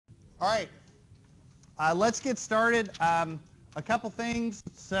All right, let's get started. A couple things.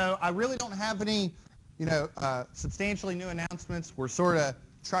 So I really don't have any, substantially new announcements. We're sort of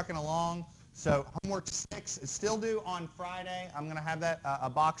trucking along. So homework 6 is still due on Friday. I'm going to have that a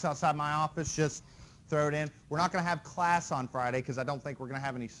box outside my office. Just throw it in. We're not going to have class on Friday because I don't think we're going to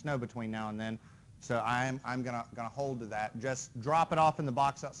have any snow between now and then. So I'm going to hold to that. Just drop it off in the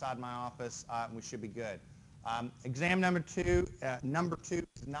box outside my office, and we should be good. Exam number two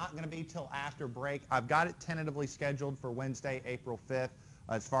is not going to be till after break. I've got it tentatively scheduled for Wednesday, April 5th.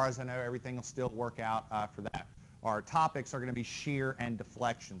 As far as I know, everything will still work out for that. Our topics are going to be shear and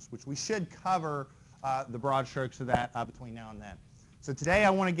deflections, which we should cover the broad strokes of that between now and then. So today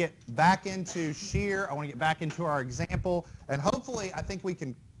I want to get back into shear. I want to get back into our example, and hopefully I think we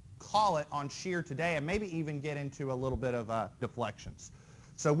can call it on shear today and maybe even get into a little bit of deflections.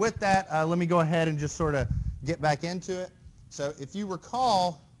 So with that, let me go ahead and just sort of get back into it. So if you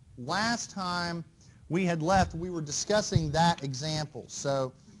recall, last time we had left, we were discussing that example.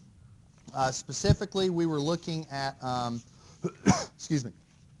 So specifically, we were looking at, excuse me.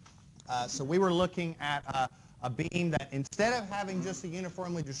 So we were looking at a beam that instead of having just a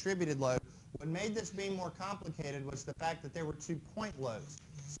uniformly distributed load, what made this beam more complicated was the fact that there were 2 point loads.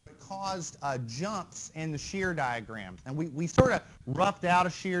 So it caused jumps in the shear diagram. And we sort of roughed out a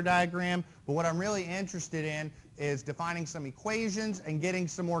shear diagram, but what I'm really interested in is defining some equations and getting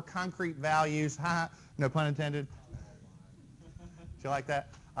some more concrete values. No pun intended. Do you like that?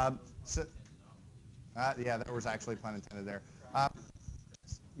 Yeah, there was actually pun intended there.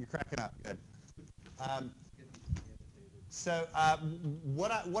 You're cracking up. Good. So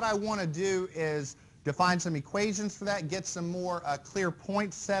what I want to do is define some equations for that, get some more clear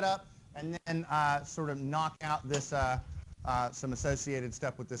points set up, and then sort of knock out this some associated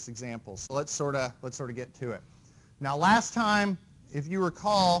stuff with this example. So let's sort of get to it. Now, last time, if you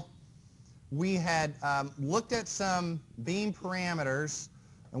recall, we had looked at some beam parameters,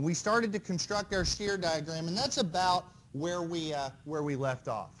 and we started to construct our shear diagram, and that's about where we left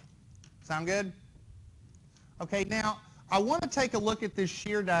off. Sound good? Okay. Now, I want to take a look at this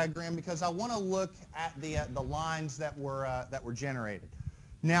shear diagram because I want to look at the lines that were generated.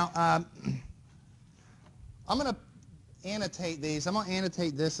 Now, I'm going to annotate these. I'm going to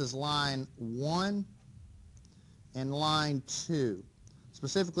annotate this as line 1 and line 2.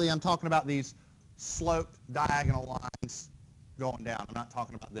 Specifically, I'm talking about these sloped diagonal lines going down. I'm not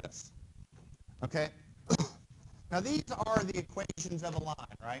talking about this. Okay? Now, these are the equations of a line,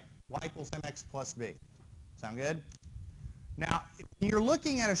 right? Y equals mx plus b. Sound good? Now, if you're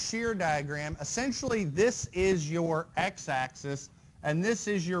looking at a shear diagram, essentially this is your x-axis and this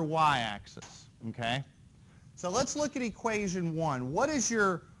is your y-axis, okay? So let's look at equation 1. What is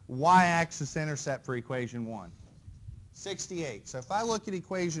your y-axis intercept for equation 1? 68. So if I look at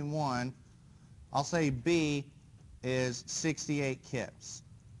equation 1, I'll say B is 68 kips.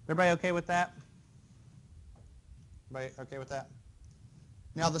 Everybody okay with that? Everybody okay with that?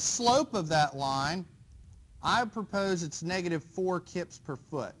 Now the slope of that line, I propose it's -4 kips per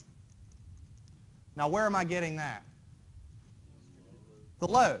foot. Now where am I getting that? The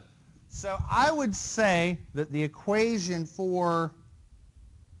load. So I would say that the equation for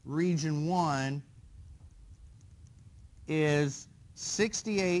region 1 is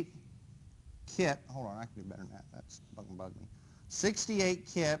 68 kip. Hold on, I can do better than that. That's fucking bugging me. 68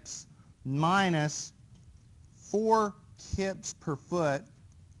 kips minus 4 kips per foot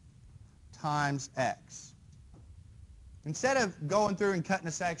times x. Instead of going through and cutting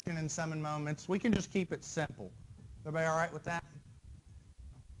a section and summing moments, we can just keep it simple. Everybody all right with that?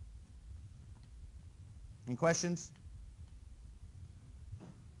 Any questions?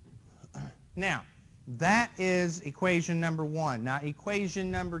 Now, that is equation number 1. Now, equation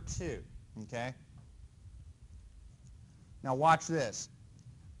number 2, okay? Now, watch this.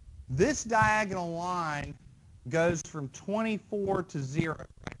 This diagonal line goes from 24 to 0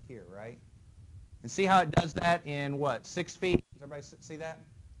 right here, right? And see how it does that in, what, 6 feet? Does everybody see that?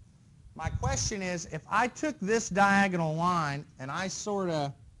 My question is, if I took this diagonal line and I sort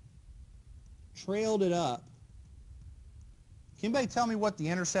of trailed it up, can anybody tell me what the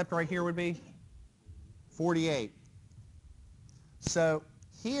intercept right here would be? 48. So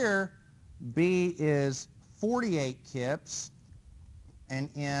here, B is 48 kips, and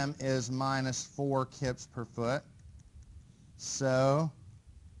M is -4 kips per foot. So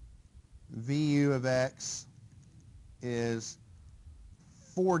VU of x is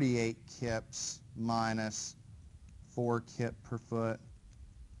 48 kips minus 4 kip per foot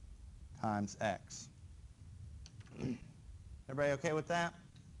times x. Everybody okay with that?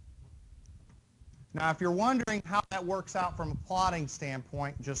 Now, if you're wondering how that works out from a plotting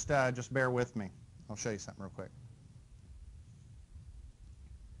standpoint, just bear with me. I'll show you something real quick.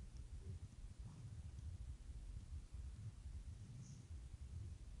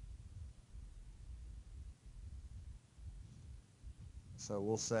 So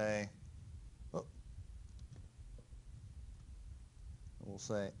we'll say, oh, we'll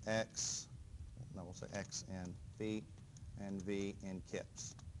say X, no, we'll say X in feet and V in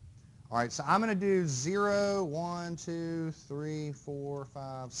kips. All right, so I'm going to do 0, 1, 2, 3, 4,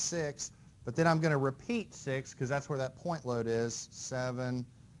 5, 6, but then I'm going to repeat 6 because that's where that point load is, 7,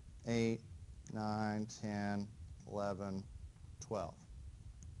 8, 9, 10, 11, 12.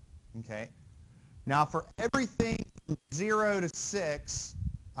 Okay. Now for everything from 0 to 6,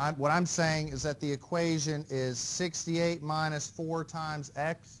 what I'm saying is that the equation is 68 minus 4 times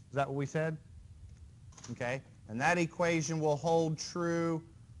x. Is that what we said? Okay. And that equation will hold true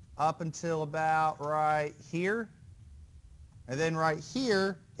up until about right here. And then right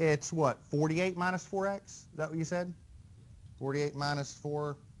here, it's what? 48 minus 4x? Is that what you said? 48 minus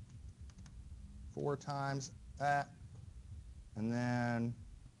 4 times that. And then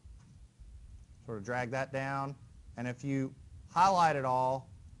sort of drag that down. And if you highlight it all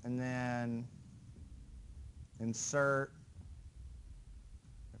and then insert,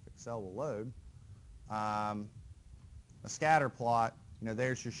 if Excel will load, a scatter plot,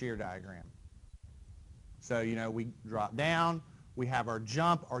 there's your shear diagram. So, we drop down, we have our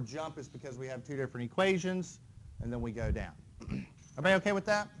jump. Our jump is because we have two different equations, and then we go down. Everybody okay with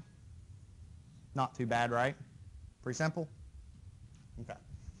that? Not too bad, right? Pretty simple? Okay.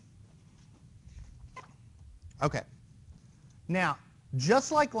 Okay. Now,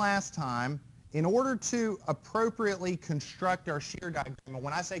 just like last time, in order to appropriately construct our shear diagram, and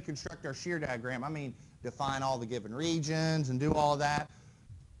when I say construct our shear diagram, I mean define all the given regions and do all of that,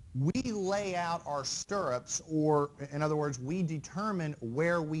 we lay out our stirrups, or in other words, we determine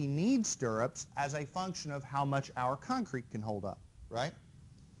where we need stirrups as a function of how much our concrete can hold up, right?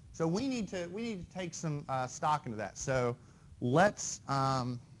 So we need to take some stock into that. So let's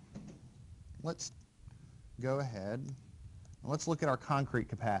go ahead and let's look at our concrete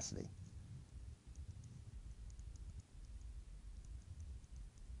capacity.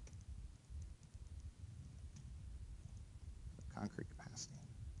 Concrete capacity.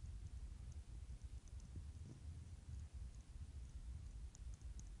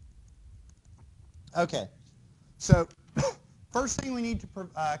 Okay, so first thing we need to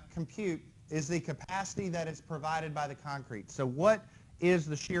compute is the capacity that is provided by the concrete. So what is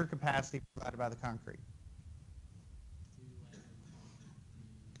the shear capacity provided by the concrete?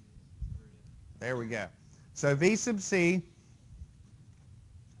 There we go. So V sub C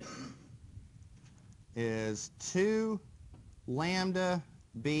is 2 lambda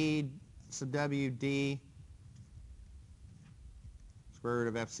B sub W D square root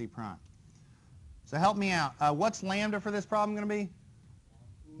of FC prime. So help me out. What's lambda for this problem going to be?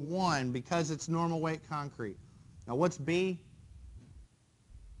 1, because it's normal weight concrete. Now what's B?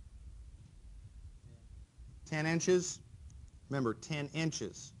 10 inches. Remember, 10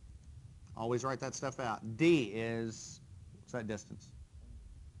 inches. Always write that stuff out. D is, what's that distance?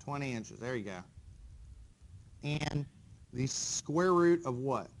 20 inches. There you go. And the square root of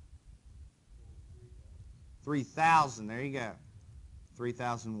what? 3,000. There you go.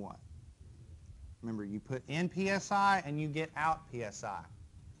 3,000 what? Remember, you put in PSI and you get out PSI.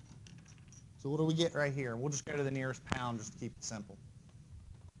 So what do we get right here? We'll just go to the nearest pound just to keep it simple.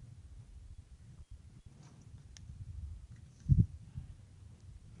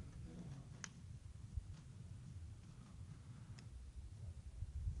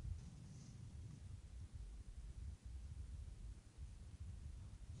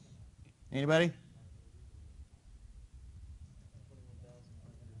 Anybody?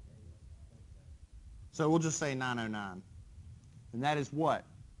 So we'll just say 909. And that is what?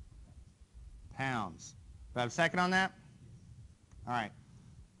 Pounds. Do I have a second on that? All right.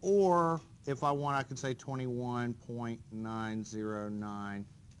 Or if I want, I could say 21.909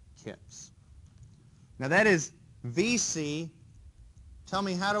 kips. Now that is VC. Tell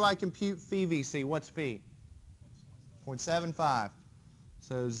me, how do I compute phi VC? What's phi? 0.75.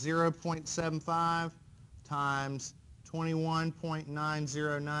 So 0.75 times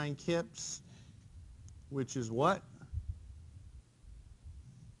 21.909 kips, which is what?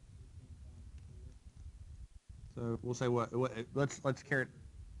 So we'll say what? Let's carry it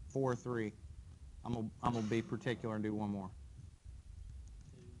 4-3. I'm gonna be particular and do one more.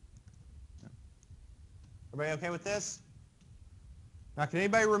 Everybody okay with this? Now, can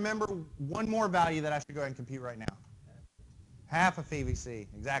anybody remember one more value that I should go ahead and compute right now? Half of phi VC,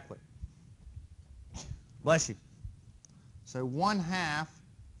 exactly. Bless you. So 1/2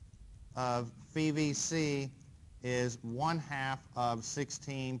 of phi VC is 1/2 of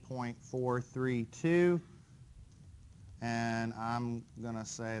 16.432. And I'm going to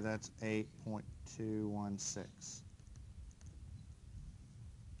say that's 8.216.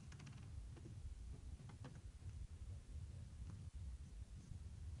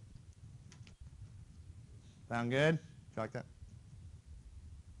 Sound good? You like that?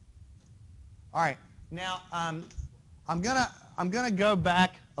 All right. Now, I'm gonna go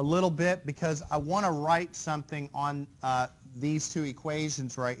back a little bit because I want to write something on these two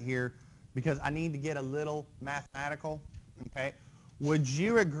equations right here because I need to get a little mathematical. Okay. Would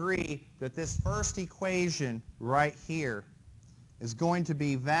you agree that this first equation right here is going to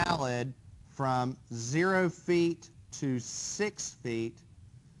be valid from 0 feet to 6 feet,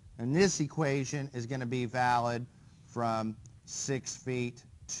 and this equation is going to be valid from 6 feet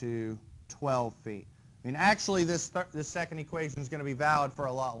to 12 feet? I mean, actually, this second equation is going to be valid for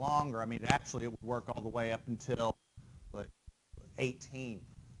a lot longer. I mean, actually, it would work all the way up until like 18.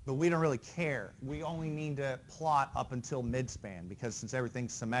 But we don't really care. We only need to plot up until midspan because since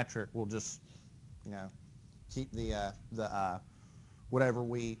everything's symmetric, we'll just, you know, keep the whatever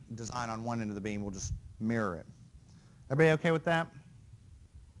we design on one end of the beam, we'll just mirror it. Everybody okay with that?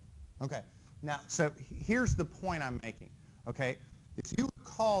 Okay. Now, so here's the point I'm making. Okay. If you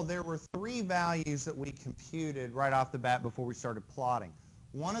recall, there were 3 values that we computed right off the bat before we started plotting.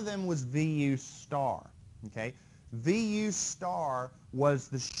 One of them was VU star. Okay. VU star was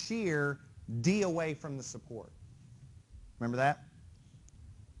the shear D away from the support. Remember that?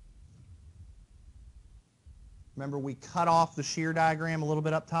 Remember we cut off the shear diagram a little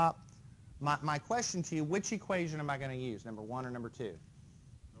bit up top? My question to you, which equation am I going to use? Number 1 or number 2?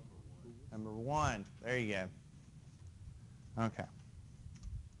 Number 1. There you go. Okay.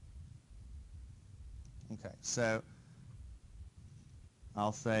 Okay, so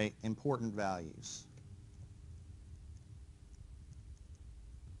I'll say important values.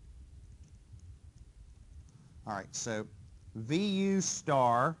 All right, so VU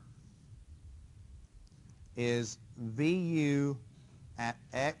star is VU at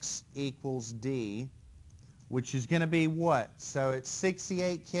x equals D, which is going to be what? So it's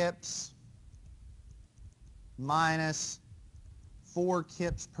 68 kips minus 4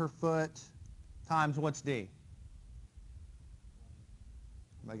 kips per foot times what's D?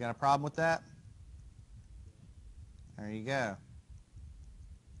 Anybody got a problem with that? There you go.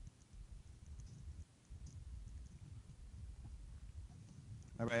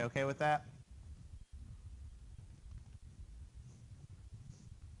 Everybody okay with that?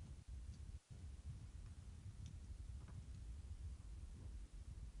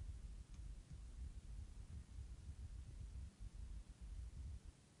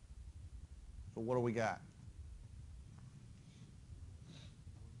 So what do we got?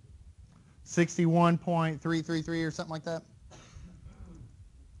 61.333 or something like that?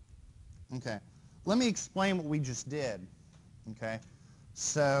 Okay. Let me explain what we just did. Okay.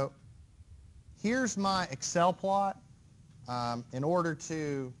 So here's my Excel plot. In order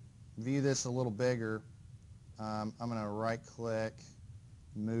to view this a little bigger, I'm going to right-click,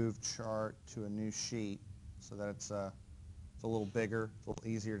 move chart to a new sheet so that it's a little bigger, a little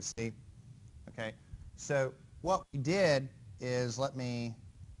easier to see. Okay. So what we did is let me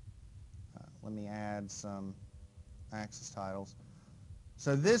add some axis titles.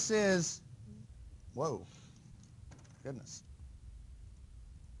 So this is, whoa, goodness.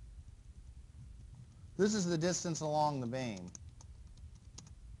 This is the distance along the beam,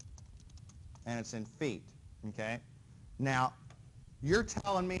 and it's in feet, okay? Now, you're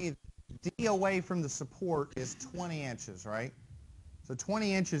telling me D away from the support is 20 inches, right? So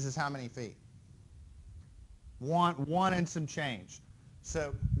 20 inches is how many feet? One and some change.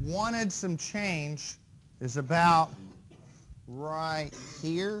 So 1 and some change is about right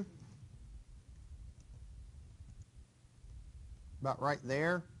here, about right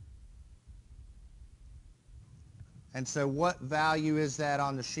there. And so what value is that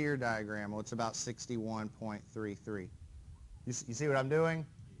on the shear diagram? Well, it's about 61.33. You see what I'm doing?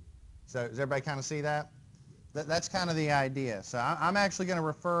 So does everybody kind of see that? That's kind of the idea. So I'm actually going to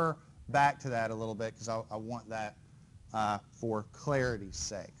refer back to that a little bit because I want that for clarity's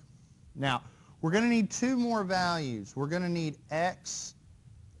sake. Now, we're going to need 2 more values. We're going to need x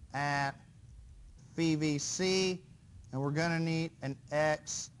at phi VC, and we're going to need an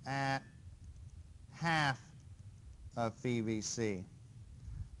x at half of phi VC.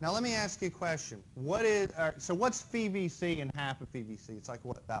 Now let me ask you a question. So what's phi VC and half of phi VC? It's like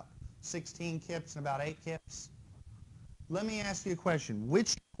what, about 16 kips and about 8 kips? Let me ask you a question.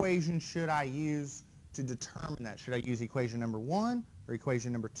 Which equation should I use to determine that? Should I use equation number 1 or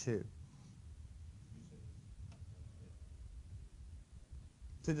equation number 2?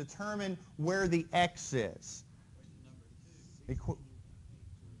 To determine where the x is.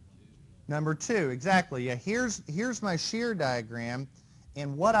 Number 2, exactly. Yeah, here's my shear diagram,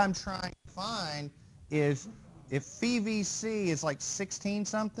 and what I'm trying to find is if phi VC is like 16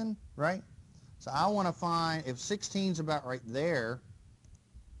 something, right? So I want to find if 16 is about right there.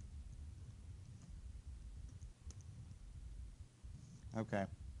 Okay,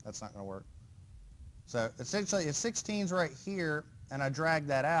 that's not going to work. So essentially, if 16 is right here, and I drag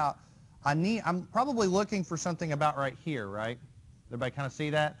that out, I'm probably looking for something about right here, right? Everybody kind of see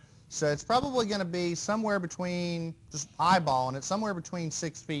that? So it's probably going to be somewhere between, just eyeballing it, somewhere between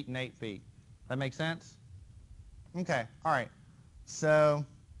 6 feet and 8 feet. That make sense? Okay, all right. So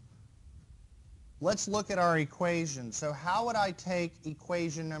let's look at our equation. So how would I take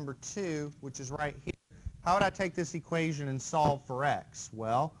equation number 2, which is right here? How would I take this equation and solve for x?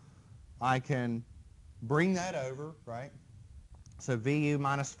 Well, I can bring that over, right? So VU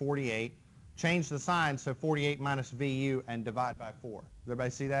minus 48. Change the sign, so 48 minus VU, and divide by 4. Does everybody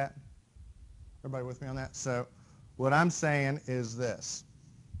see that? Everybody with me on that? So what I'm saying is this.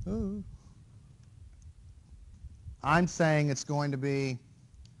 Ooh. I'm saying it's going to be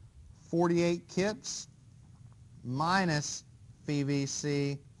 48 kips minus phi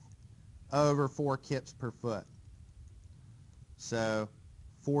VC over 4 kips per foot. So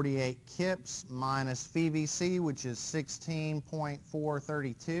 48 kips minus phi VC, which is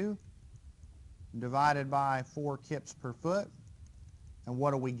 16.432, divided by 4 kips per foot. And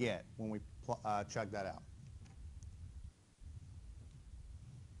what do we get when we chug that out?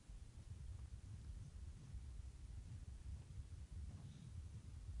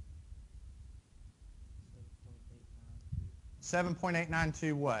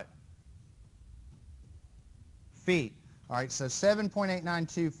 $7.892 what? Feet. All right, so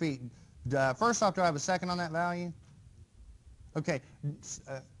 7.892 feet. First off, do I have a second on that value? Okay.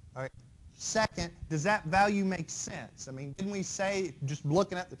 All right. Second, does that value make sense? I mean, didn't we say, just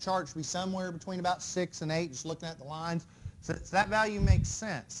looking at the chart, should be somewhere between about 6 and 8, just looking at the lines? So that value makes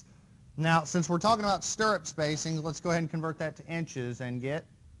sense. Now, since we're talking about stirrup spacing, let's go ahead and convert that to inches and get?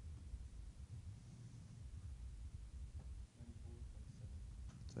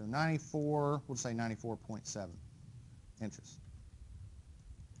 So 94, we'll say 94.7 inches.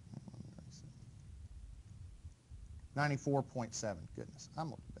 94.7, goodness, I'm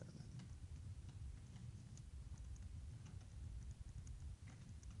looking better than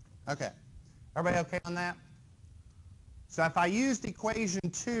that. Okay, everybody okay on that? So if I used equation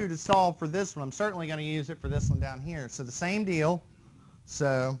 2 to solve for this one, I'm certainly going to use it for this one down here. So the same deal.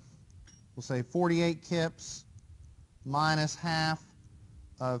 So we'll say 48 kips minus half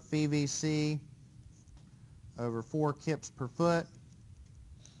of phi VC over 4 kips per foot,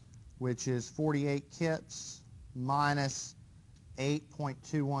 which is 48 kips minus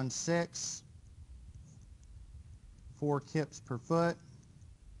 8.216, 4 kips per foot.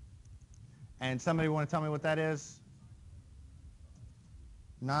 And somebody want to tell me what that is?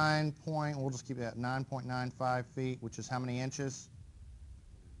 We'll just keep that 9.95 feet, which is how many inches?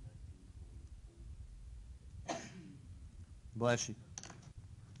 Bless you.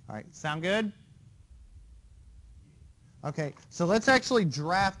 All right, sound good? Okay, so let's actually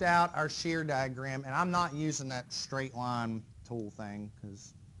draft out our shear diagram, and I'm not using that straight line tool thing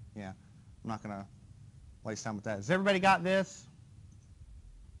because, yeah, I'm not going to waste time with that. Has everybody got this?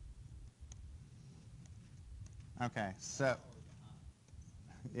 Okay, so,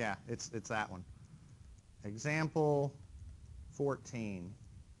 yeah, it's that one. Example 14.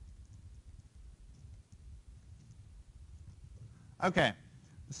 Okay,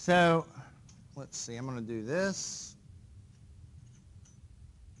 so let's see, I'm going to do this.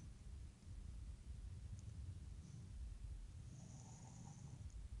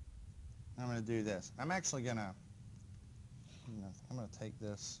 I'm going to do this. I'm actually going to, I'm going to take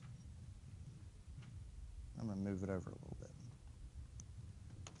this, I'm going to move it over a little bit.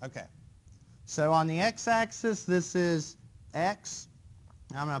 Okay, so on the x-axis, this is x.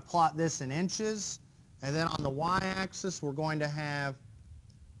 I'm going to plot this in inches. And then on the y-axis, we're going to have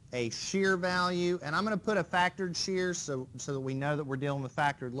a shear value. And I'm going to put a factored shear so that we know that we're dealing with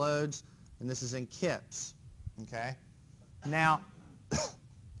factored loads. And this is in kips. Okay? Now,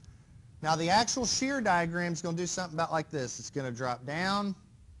 now the actual shear diagram is going to do something about like this. It's going to drop down.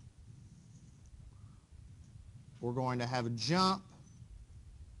 We're going to have a jump.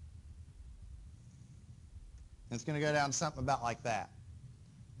 And it's going to go down something about like that.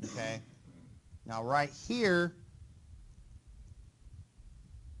 Okay? Now right here,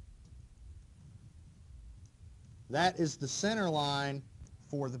 That is the center line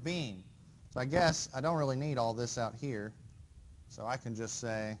for the beam. So I guess I don't really need all this out here. So I can just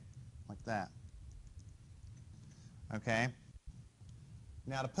say like that. Okay?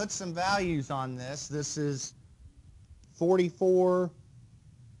 Now to put some values on this, this is 44.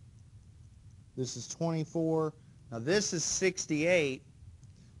 This is 24. Now this is 68.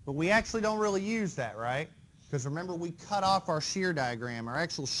 But we actually don't really use that, right? Because remember, we cut off our shear diagram. Our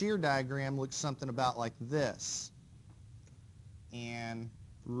actual shear diagram looks something about like this. And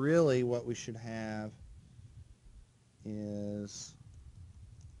really what we should have is,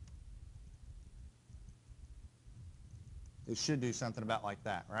 it should do something about like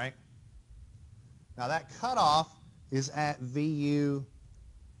that, right? Now that cutoff is at VU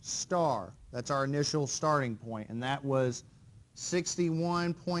star. That's our initial starting point, and that was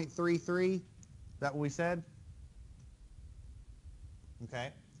 61.33. Is that what we said? Okay.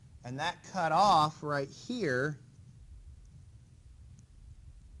 And that cut off right here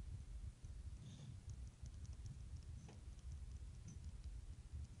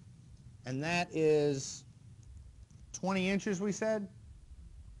and that is 20 inches, we said?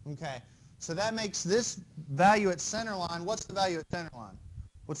 Okay. So that makes this value at center line. What's the value at center line?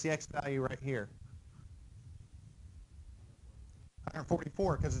 What's the X value right here?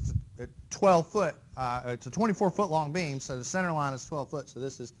 144, because it's a 12 foot, it's a 24 foot long beam, so the center line is 12 foot, so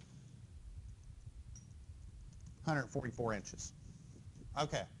this is 144 inches.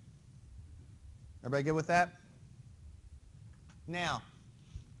 Okay. Everybody good with that? Now,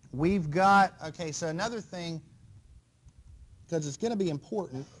 we've got, okay, so another thing, because it's going to be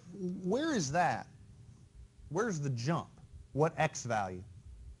important, where is that? Where's the jump? What X value?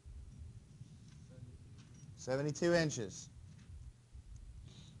 72 inches.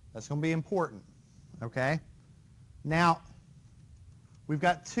 That's going to be important, okay? Now, we've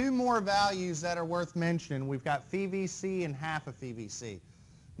got two more values that are worth mentioning. We've got phi VC and half of phi VC.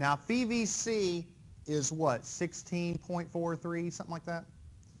 Now, phi VC is what, 16.43, something like that?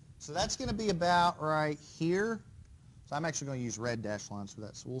 So that's going to be about right here. So I'm actually going to use red dashed lines for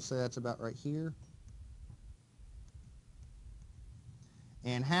that. So we'll say that's about right here.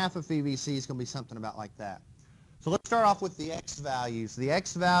 And half of phi VC is going to be something about like that. So let's start off with the X values. The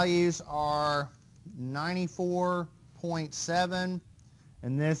X values are 94.7,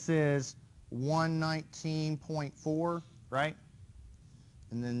 and this is 119.4, right?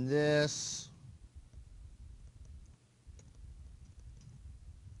 And then this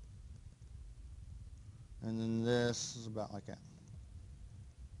is about like that.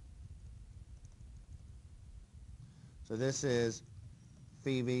 So this is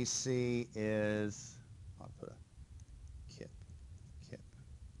phi VC is, I'll put a kip.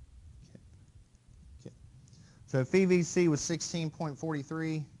 So phi VC was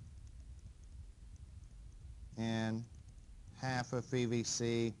 16.43, and half of phi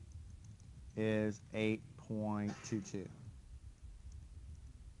VC is 8.22.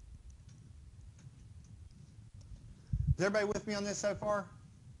 Is everybody with me on this so far?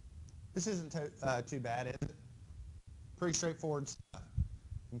 This isn't too bad, is it? Pretty straightforward stuff.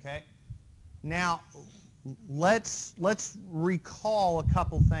 Okay. Now, let's recall a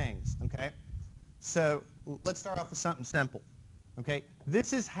couple things. Okay. So let's start off with something simple. Okay.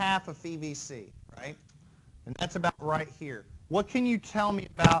 This is half of phi VC, right? And that's about right here. What can you tell me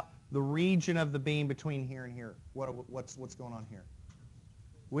about the region of the beam between here and here? What's going on here?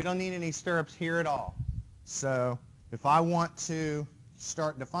 We don't need any stirrups here at all. So if I want to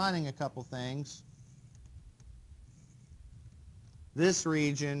start defining a couple things, this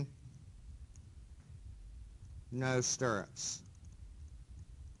region, no stirrups.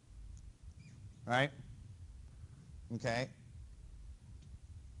 Right? Okay.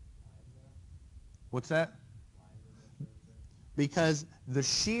 What's that? Because the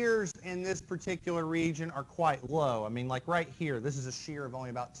shears in this particular region are quite low. I mean, like right here, this is a shear of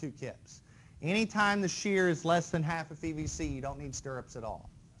only about 2 kips. Anytime the shear is less than half of phi VC, you don't need stirrups at all.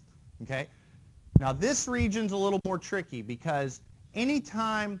 Okay? Now this region's a little more tricky because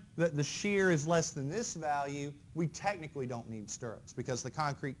anytime that the shear is less than this value, we technically don't need stirrups because the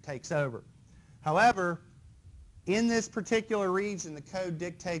concrete takes over. However, in this particular region, the code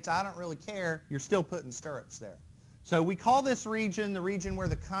dictates, I don't really care, you're still putting stirrups there. So we call this region the region where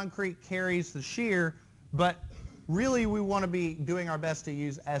the concrete carries the shear, but really we want to be doing our best to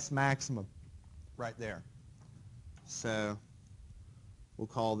use S maximum right there. So we'll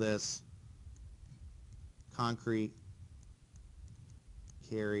call this concrete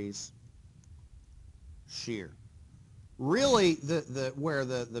carries shear. Really, where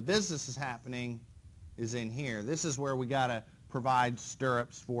the business is happening is in here. This is where we got to provide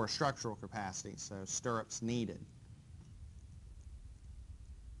stirrups for structural capacity, so stirrups needed.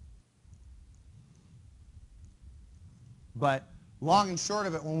 But long and short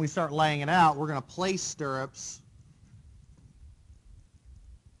of it, when we start laying it out, we're going to place stirrups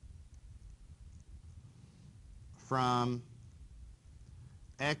from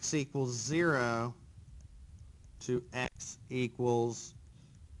x equals 0 to x equals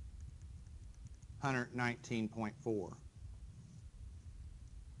 119.4.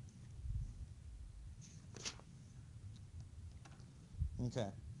 Okay.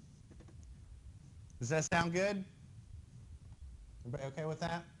 Does that sound good? Everybody okay with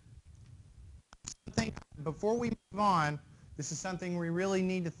that? I think before we move on, this is something we really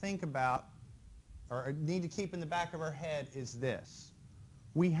need to think about or need to keep in the back of our head is this.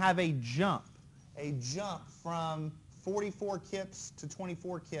 We have a jump from 44 kips to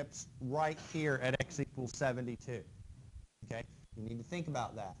 24 kips right here at x equals 72. Okay? You need to think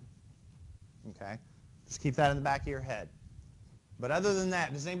about that. Okay? Just keep that in the back of your head. But other than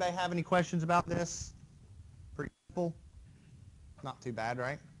that, does anybody have any questions about this? Pretty simple? Not too bad,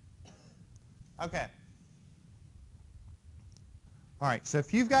 right? Okay. All right, so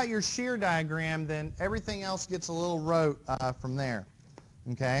if you've got your shear diagram, then everything else gets a little rote from there.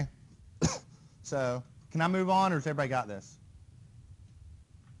 Okay? So, can I move on, or has everybody got this?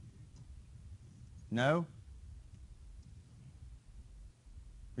 No?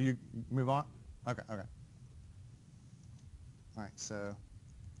 Will you move on? Okay, okay. All right, so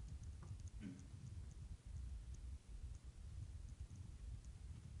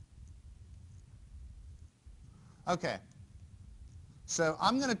okay. So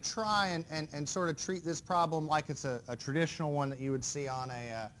I'm going to try and sort of treat this problem like it's a traditional one that you would see on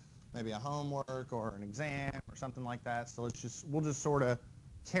a maybe a homework or an exam or something like that. So we'll just sort of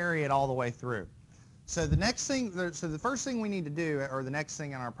carry it all the way through. So the first thing we need to do, or the next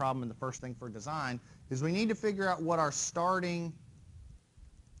thing in our problem and the first thing for design, is we need to figure out what our starting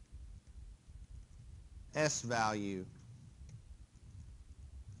S value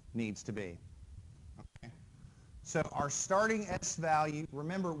needs to be. Okay? So our starting S value,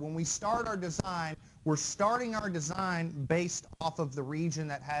 remember when we start our design, we're starting our design based off of the region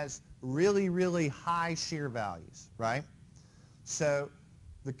that has really, really high shear values, right? So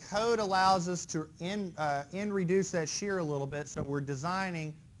the code allows us to reduce that shear a little bit, so we're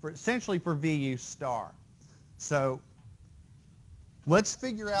designing essentially for VU star. So let's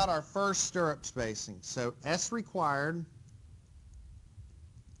figure out our first stirrup spacing. So S required,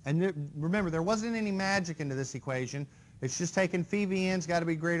 and remember there wasn't any magic into this equation. It's just taking phi VN's got to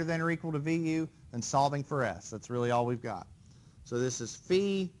be greater than or equal to VU and solving for S. That's really all we've got. So this is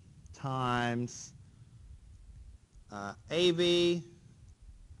phi times AV.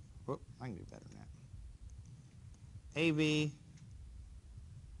 Whoop, I can do better than that. AV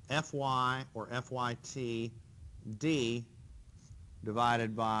FY or FYT D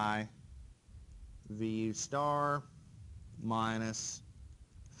divided by VU star minus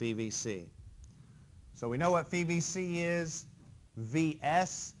phi VC. So we know what phi VC is.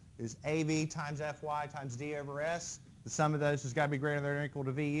 VS is AV times FY times D over S. The sum of those has got to be greater than or equal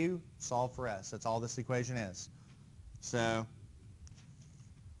to VU. Solve for S. That's all this equation is. So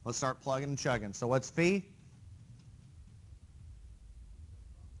let's start plugging and chugging. So what's phi?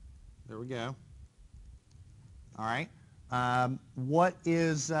 There we go. All right. What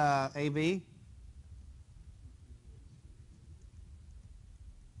is AV?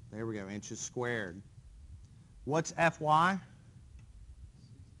 There we go, inches squared. What's FY?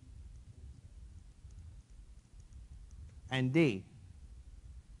 And D.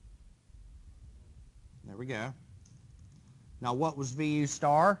 There we go. Now what was VU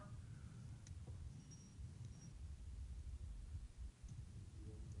star?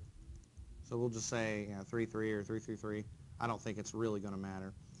 So we'll just say 3.3 or 3.33. I don't think it's really going to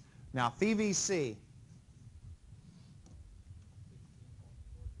matter. Now phi VC.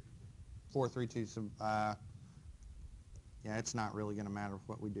 432. So yeah, it's not really going to matter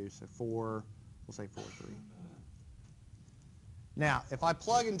what we do. So we'll say 4.3. Now, if I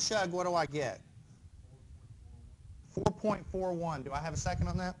plug and chug, what do I get? 4.41. Do I have a second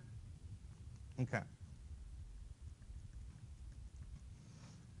on that? Okay.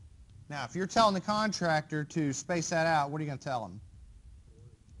 Now, if you're telling the contractor to space that out, what are you going to tell them?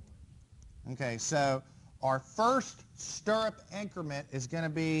 Okay, so our first stirrup increment is going to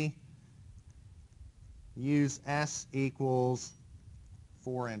be use S equals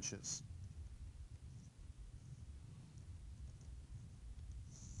 4 inches.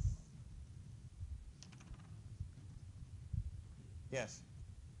 Yes?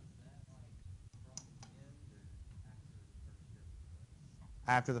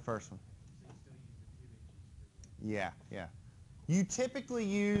 After the first one. Yeah, yeah. You typically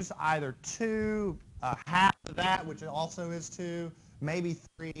use either 2, half of that, which also is 2, maybe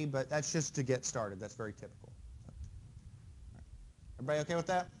 3, but that's just to get started. That's very typical. Everybody okay with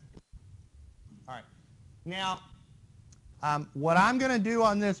that? All right. Now, what I'm going to do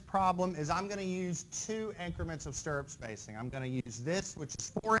on this problem is I'm going to use 2 increments of stirrup spacing. I'm going to use this, which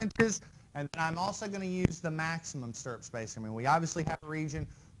is 4 inches, and then I'm also going to use the maximum stirrup spacing. I mean, we obviously have a region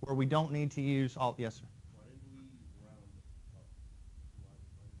where we don't need to use all. Yes, sir. Why did we round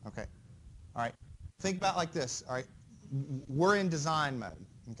up? Okay. All right. Think about it like this. All right. We're in design mode.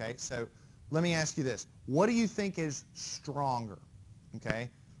 Okay. So let me ask you this. What do you think is stronger? Okay.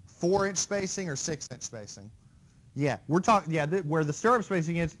 4-inch spacing or 6-inch spacing? Yeah. We're talking, yeah, where the stirrup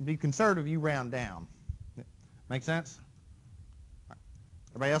spacing is, to be conservative, you round down. Make sense? All right.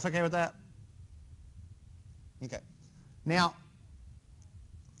 Everybody else okay with that? Okay. Now,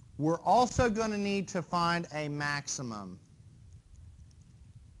 we're also going to need to find a maximum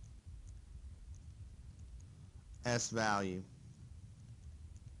S value.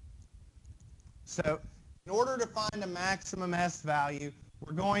 So in order to find a maximum S value,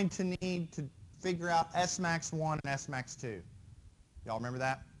 we're going to need to figure out S max 1 and S max 2. Y'all remember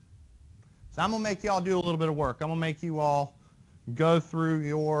that? So I'm going to make you all do a little bit of work. I'm going to make you all go through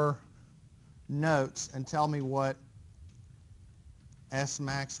your notes and tell me what S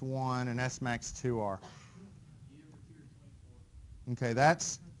max 1 and S max 2 are. Okay,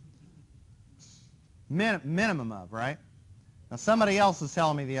 that's minimum of, right? Now somebody else is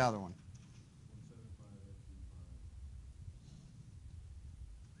telling me the other one.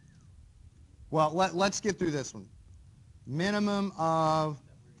 Well, let's get through this one. Minimum of,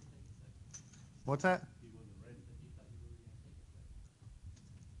 what's that?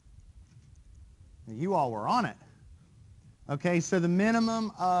 You all were on it. Okay, so the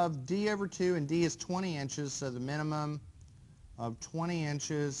minimum of D over 2, and D is 20 inches, so the minimum of 20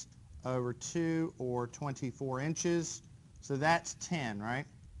 inches over 2, or 24 inches. So that's 10, right?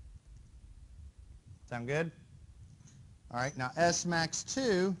 Sound good? All right, now S max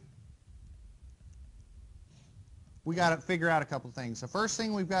 2, we got to figure out a couple things. The first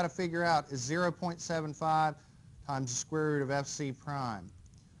thing we've got to figure out is 0.75 times the square root of FC prime,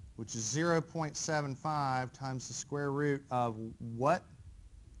 which is 0.75 times the square root of what?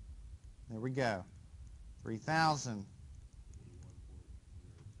 There we go. 3,000.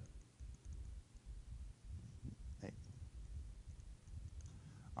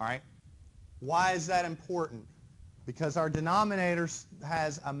 All right. Why is that important? Because our denominator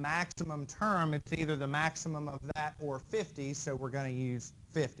has a maximum term. It's either the maximum of that or 50, so we're going to use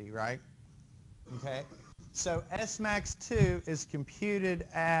 50, right? Okay. So S max 2 is computed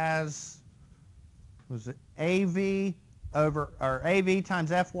as, was it AV over, or AV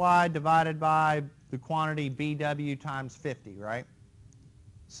times FY divided by the quantity BW times 50, right?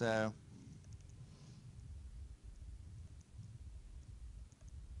 So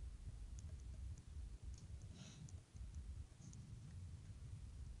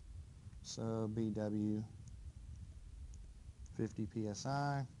BW 50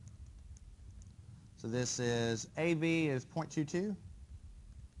 PSI. So this is AV is 0.22.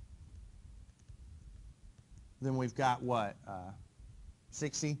 Then we've got what?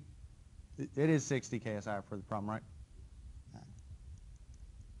 60? It is 60 KSI for the problem, right?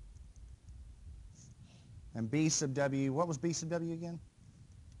 And B sub W, what was B sub W again?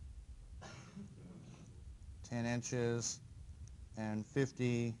 10 inches and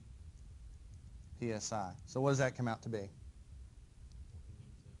 50 PSI. So what does that come out to be?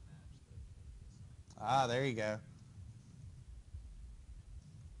 Ah, there you go.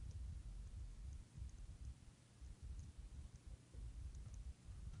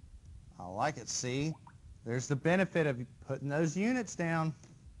 I like it. See, there's the benefit of putting those units down.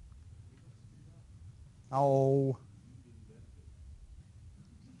 Oh,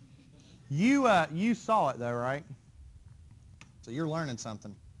 you saw it though, right? So you're learning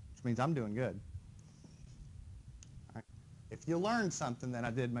something, which means I'm doing good. All right. If you learned something, then I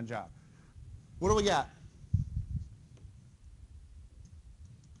did my job. What do we got?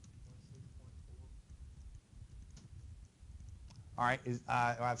 All right, do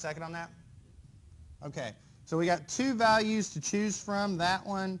I have a second on that? Okay, so we got 2 values to choose from, that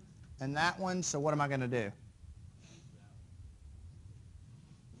one and that one, so what am I going to do?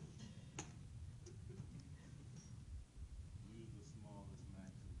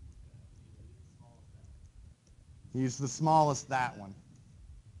 Use the smallest, that one.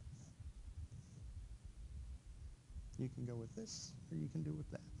 You can go with this, or you can do with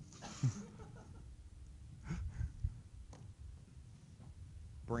that.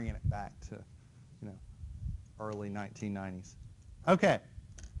 Bringing it back to, early 1990s. Okay.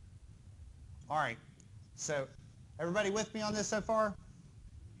 All right. So everybody with me on this so far?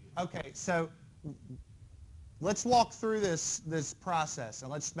 Okay, so let's walk through this process, and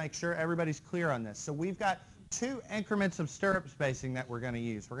let's make sure everybody's clear on this. So we've got two increments of stirrup spacing that we're going to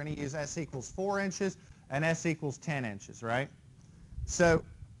use. We're going to use S equals 4 inches and S equals 10 inches, right? So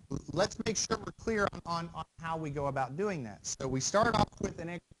let's make sure we're clear on how we go about doing that. So we start off with an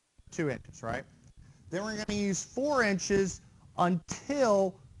increment of 2 inches, right? Then we're going to use 4 inches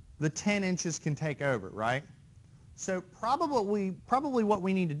until the 10 inches can take over, right? So probably what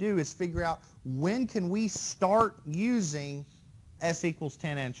we need to do is figure out when can we start using S equals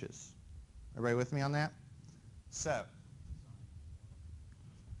 10 inches. Everybody with me on that? So,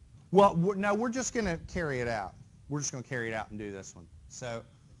 well, no, we're just going to carry it out. We're just going to carry it out and do this one. So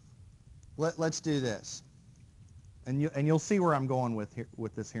let's do this. And you'll see where I'm going with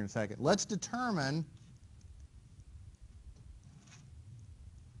this here in a second. Let's determine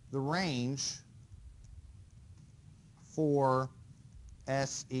the range for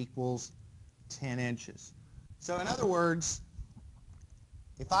S equals 10 inches. So in other words,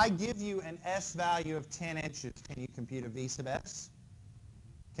 if I give you an S value of 10 inches, can you compute a V sub S?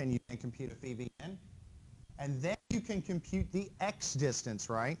 Can you then compute a phi VN? And then you can compute the X distance,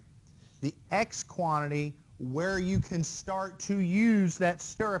 right? The X quantity where you can start to use that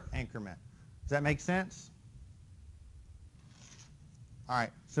stirrup increment. Does that make sense? All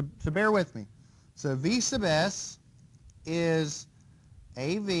right, so bear with me. So V sub S is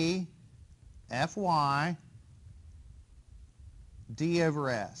AV Fy d over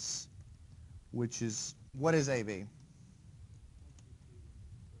S, which is, what is AV?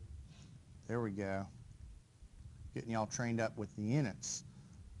 There we go. Getting y'all trained up with the units.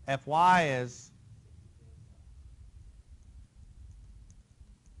 Fy is,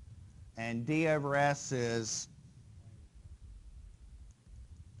 and d over S is,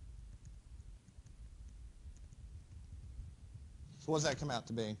 so what does that come out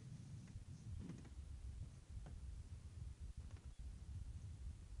to be?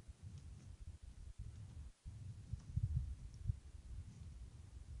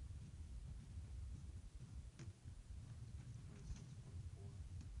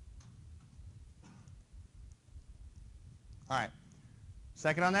 All right.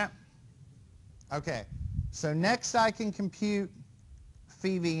 Second on that? Okay. So next I can compute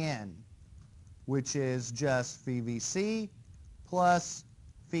phi VN, which is just phi VC plus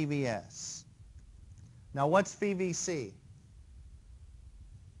phi VS. Now what's phi VC?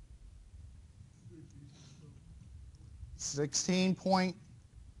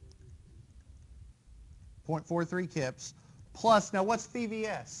 16.43 kips plus, now what's phi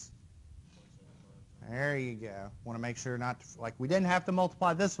VS? There you go. Want to make sure not to, like, we didn't have to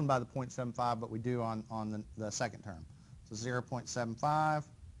multiply this one by the 0.75, but we do on the second term. So 0.75, ahead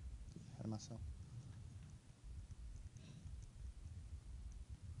of myself,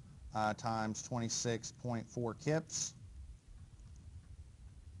 times 26.4 kips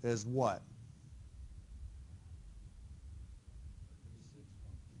is what?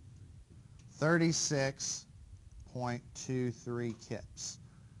 36.23 kips.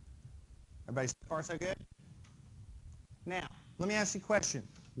 Everybody so far so good? Now, let me ask you a question.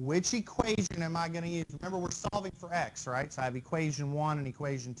 Which equation am I going to use? Remember, we're solving for x, right? So I have equation 1 and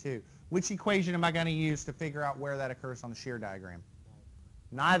equation 2. Which equation am I going to use to figure out where that occurs on the shear diagram?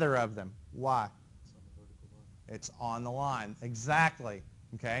 Neither of them. Why? It's on the line. Exactly.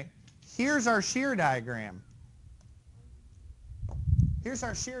 Okay? Here's our shear diagram. Here's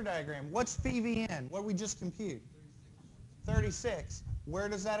our shear diagram. What's phi VN? What did we just compute? 36. Where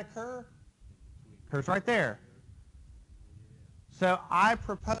does that occur? Occurs right there. So I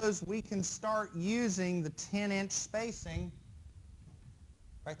propose we can start using the 10-inch spacing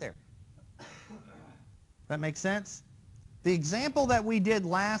right there. That makes sense? The example that we did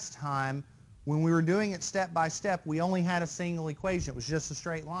last time, when we were doing it step by step, we only had a single equation. It was just a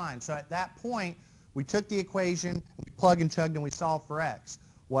straight line. So at that point, we took the equation, we plug and chugged, and we solved for x.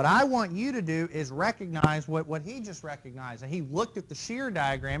 What I want you to do is recognize what he just recognized. And he looked at the shear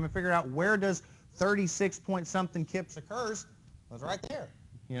diagram and figured out where does 36 point something kips occurs. It was right there,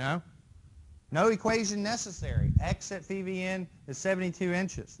 you know. No equation necessary. X at phi VN is 72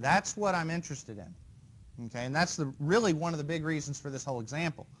 inches. That's what I'm interested in. Okay, and that's really one of the big reasons for this whole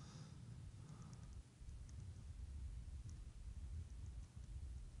example.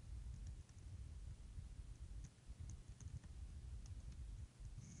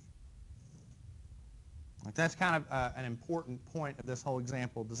 Like, that's kind of an important point of this whole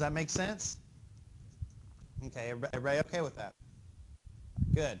example. Does that make sense? Okay, everybody okay with that?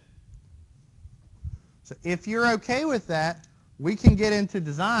 Good. So if you're okay with that, we can get into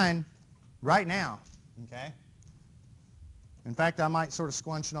design right now. Okay? In fact, I might sort of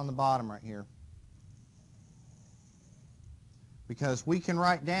squinch it on the bottom right here, because we can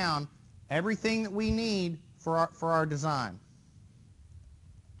write down everything that we need for our design.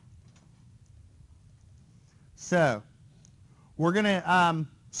 So we're going to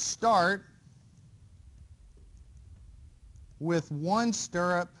start with one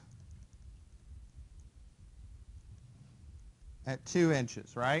stirrup at 2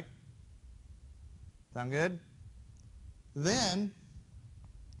 inches, right? Sound good? Then,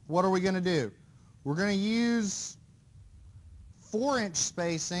 what are we going to do? We're going to use 4-inch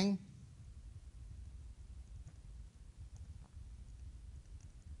spacing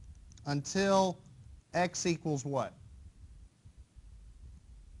until x equals what?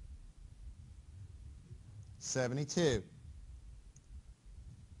 72.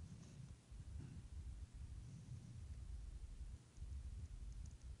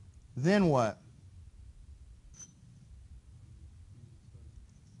 Then what?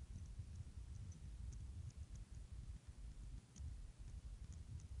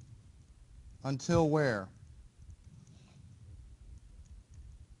 Until where?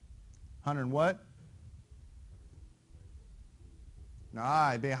 100 what? Nah,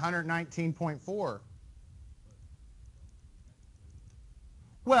 it'd be 119.4.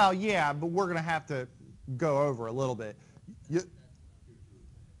 Well, yeah, but we're going to have to go over a little bit.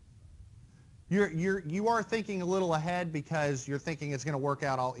 You are thinking a little ahead because you're thinking it's going to work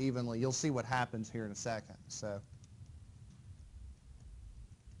out all evenly. You'll see what happens here in a second. So,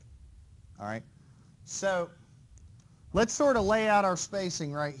 all right. So let's sort of lay out our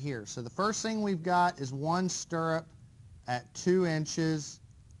spacing right here. So the first thing we've got is one stirrup at 2 inches.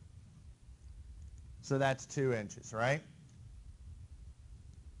 So that's 2 inches, right?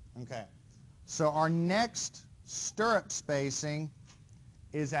 Okay. So our next stirrup spacing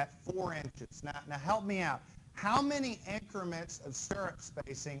is at 4 inches. Now help me out. How many increments of stirrup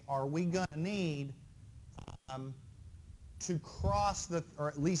spacing are we going to need to cross the, or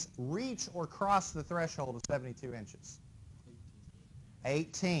at least reach or cross the threshold of 72 inches?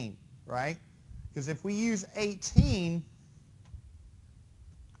 18, right? Because if we use 18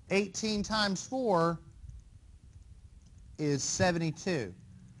 times 4 is 72.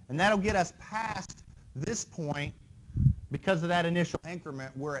 And that'll get us past this point. Because of that initial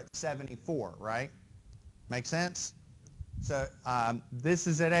increment, we're at 74, right? Make sense? So this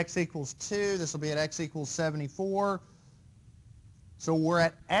is at x equals 2. This will be at x equals 74. So we're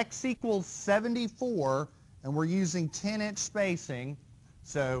at x equals 74, and we're using 10-inch spacing.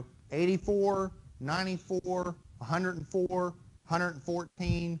 So 84, 94, 104,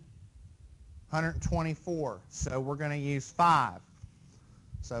 114, 124. So we're going to use 5.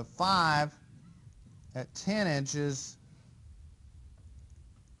 So 5 at 10 inches.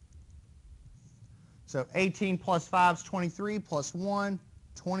 So 18 plus 5 is 23, plus 1,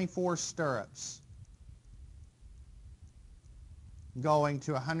 24 stirrups, going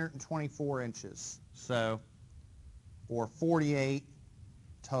to 124 inches, so, or 48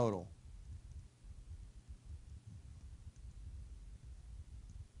 total.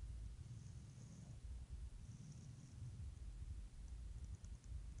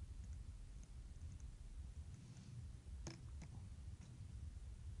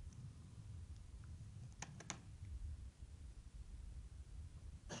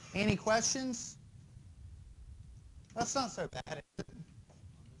 Any questions? That's not so bad, is it?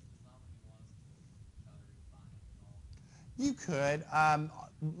 You could.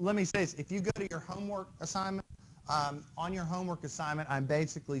 Let me say this. If you go to your homework assignment, on your homework assignment, I'm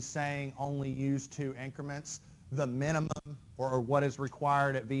basically saying only use 2 increments, the minimum or what is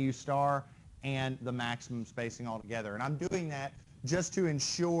required at VU star and the maximum spacing altogether. And I'm doing that just to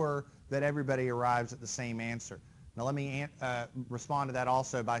ensure that everybody arrives at the same answer. Now let me respond to that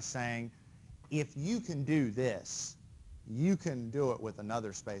also by saying, if you can do this, you can do it with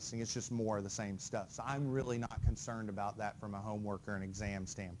another spacing. It's just more of the same stuff. So I'm really not concerned about that from a homework or an exam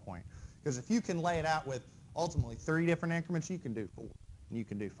standpoint. Because if you can lay it out with ultimately 3 different increments, you can do 4 and you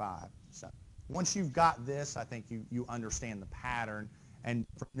can do 5. So once you've got this, I think you understand the pattern, and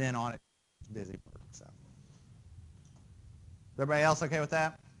from then on it's busy work. So is everybody else okay with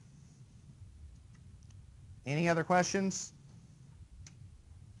that? Any other questions?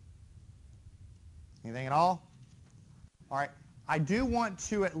 Anything at all? All right. I do want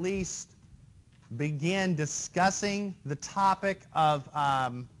to at least begin discussing the topic of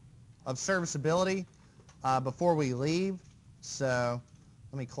serviceability before we leave. So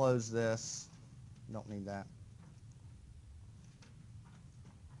let me close this. Don't need that.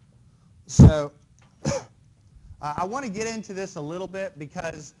 So I want to get into this a little bit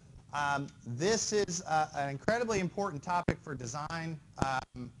because This is an incredibly important topic for design,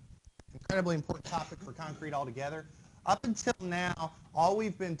 incredibly important topic for concrete altogether. Up until now, all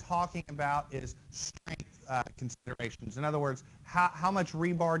we've been talking about is strength considerations. In other words, how much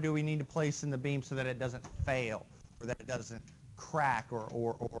rebar do we need to place in the beam so that it doesn't fail or that it doesn't crack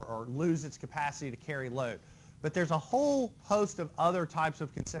or lose its capacity to carry load. But there's a whole host of other types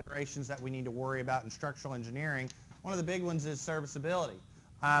of considerations that we need to worry about in structural engineering. One of the big ones is serviceability.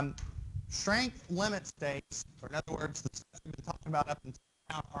 Strength limit states, or in other words, the stuff we've been talking about up until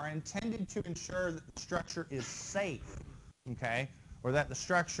now, are intended to ensure that the structure is safe, okay, or that the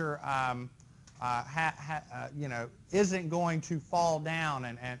structure isn't going to fall down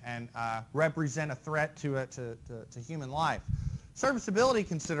and represent a threat to human life. Serviceability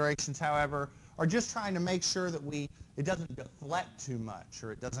considerations, however, are just trying to make sure that it doesn't deflect too much,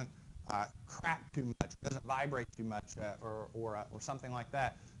 or it doesn't crack too much, it doesn't vibrate too much, or something like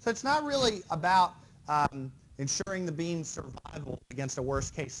that. So it's not really about ensuring the beam's survival against a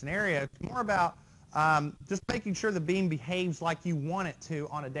worst-case scenario. It's more about just making sure the beam behaves like you want it to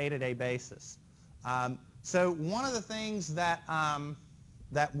on a day-to-day basis. So one of the things that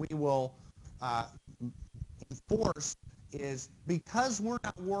we will enforce is, because we're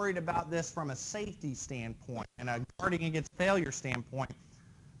not worried about this from a safety standpoint and a guarding against failure standpoint,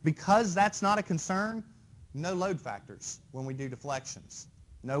 because that's not a concern, no load factors when we do deflections.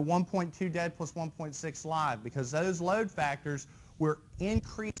 No 1.2 dead plus 1.6 live, because those load factors, we're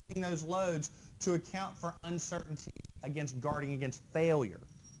increasing those loads to account for uncertainty against guarding against failure.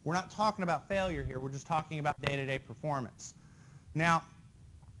 We're not talking about failure here, we're just talking about day-to-day performance. Now,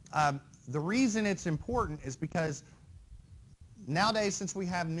 the reason it's important is because nowadays, since we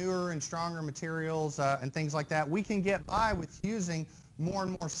have newer and stronger materials and things like that, we can get by with using more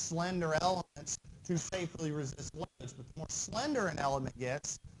and more slender elements to safely resist loads. But the more slender an element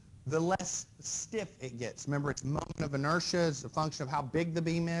gets, the less stiff it gets. Remember, its moment of inertia is a function of how big the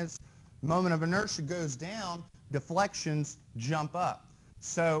beam is. Moment of inertia goes down, deflections jump up.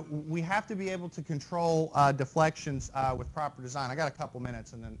 So we have to be able to control deflections with proper design. I got a couple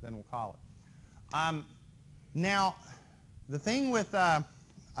minutes, and then we'll call it. Now, the thing with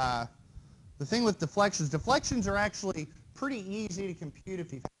deflections are actually pretty easy to compute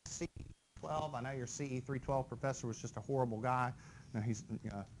if you've had CE 312. I know your CE 312 professor was just a horrible guy. You know, he's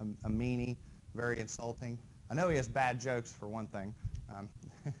a meanie, very insulting. I know he has bad jokes, for one thing.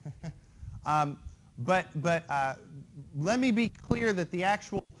 But let me be clear that the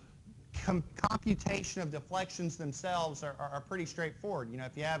actual computation of deflections themselves are pretty straightforward. You know,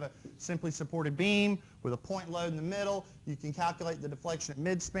 if you have a simply supported beam with a point load in the middle, you can calculate the deflection at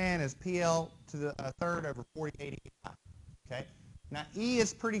midspan as PL to the third over 4080. Okay. Now E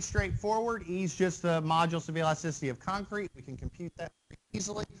is pretty straightforward. E is just the modulus of elasticity of concrete. We can compute that pretty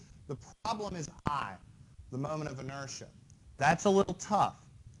easily. The problem is I, the moment of inertia. That's a little tough.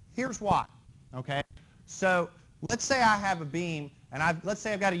 Here's why. Okay. So let's say I have a beam, and let's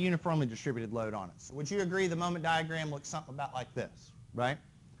say I've got a uniformly distributed load on it. So would you agree the moment diagram looks something about like this, right?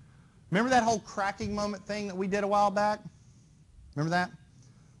 Remember that whole cracking moment thing that we did a while back? Remember that?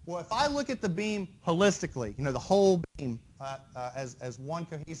 Well, if I look at the beam holistically, you know, the whole beam as one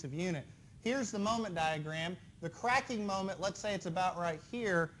cohesive unit, here's the moment diagram. The cracking moment, let's say it's about right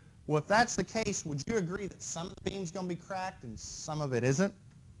here. Well, if that's the case, would you agree that some of the beam's going to be cracked and some of it isn't?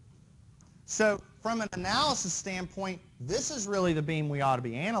 So from an analysis standpoint, this is really the beam we ought to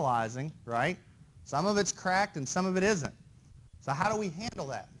be analyzing, right? Some of it's cracked and some of it isn't. So how do we handle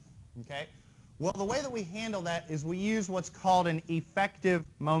that? Okay. Well, the way that we handle that is we use what's called an effective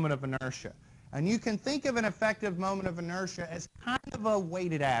moment of inertia. And you can think of an effective moment of inertia as kind of a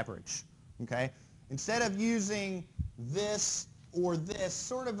weighted average. Okay. Instead of using this or this,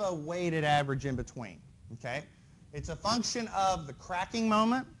 sort of a weighted average in between. Okay. It's a function of the cracking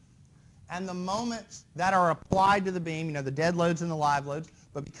moment and the moments that are applied to the beam, you know, the dead loads and the live loads.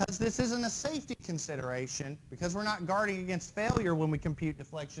 But because this isn't a safety consideration, because we're not guarding against failure when we compute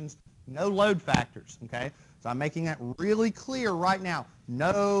deflections, no load factors, okay? So I'm making that really clear right now.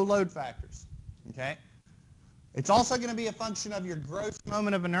 No load factors, okay? It's also going to be a function of your gross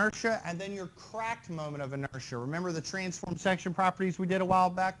moment of inertia and then your cracked moment of inertia. Remember the transform section properties we did a while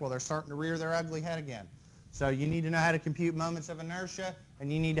back? Well, they're starting to rear their ugly head again. So you need to know how to compute moments of inertia,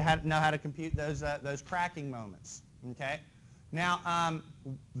 and you need to know how to compute those cracking moments, okay? Now,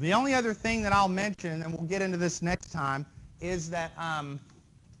 the only other thing that I'll mention, and we'll get into this next time, is that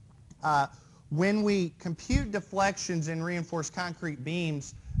when we compute deflections in reinforced concrete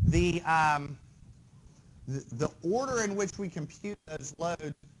beams, the order in which we compute those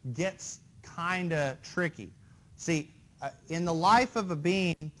loads gets kind of tricky. See, in the life of a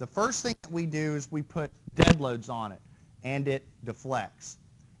beam, the first thing that we do is we put dead loads on it, and it deflects.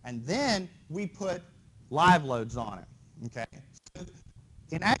 And then we put live loads on it. Okay. So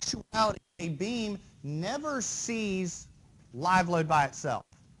in actuality, a beam never sees live load by itself.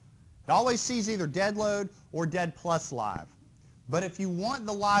 It always sees either dead load or dead plus live. But if you want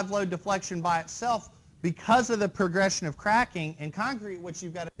the live load deflection by itself, because of the progression of cracking in concrete, what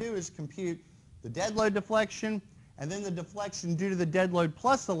you've got to do is compute the dead load deflection and then the deflection due to the dead load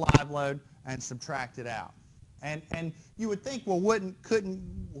plus the live load and subtract it out. And you would think, well,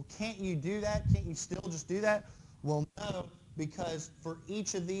 can't you do that? Can't you still just do that? Well, no, because for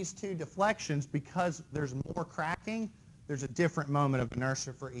each of these two deflections, because there's more cracking, there's a different moment of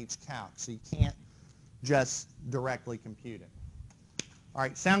inertia for each calc. So you can't just directly compute it. All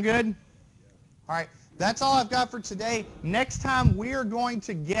right, sound good? All right, that's all I've got for today. Next time, we're going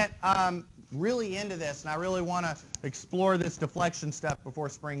to get really into this, and I really want to explore this deflection stuff before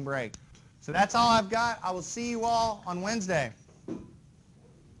spring break. So that's all I've got. I will see you all on Wednesday.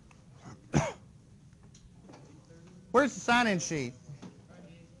 Where's the sign-in sheet?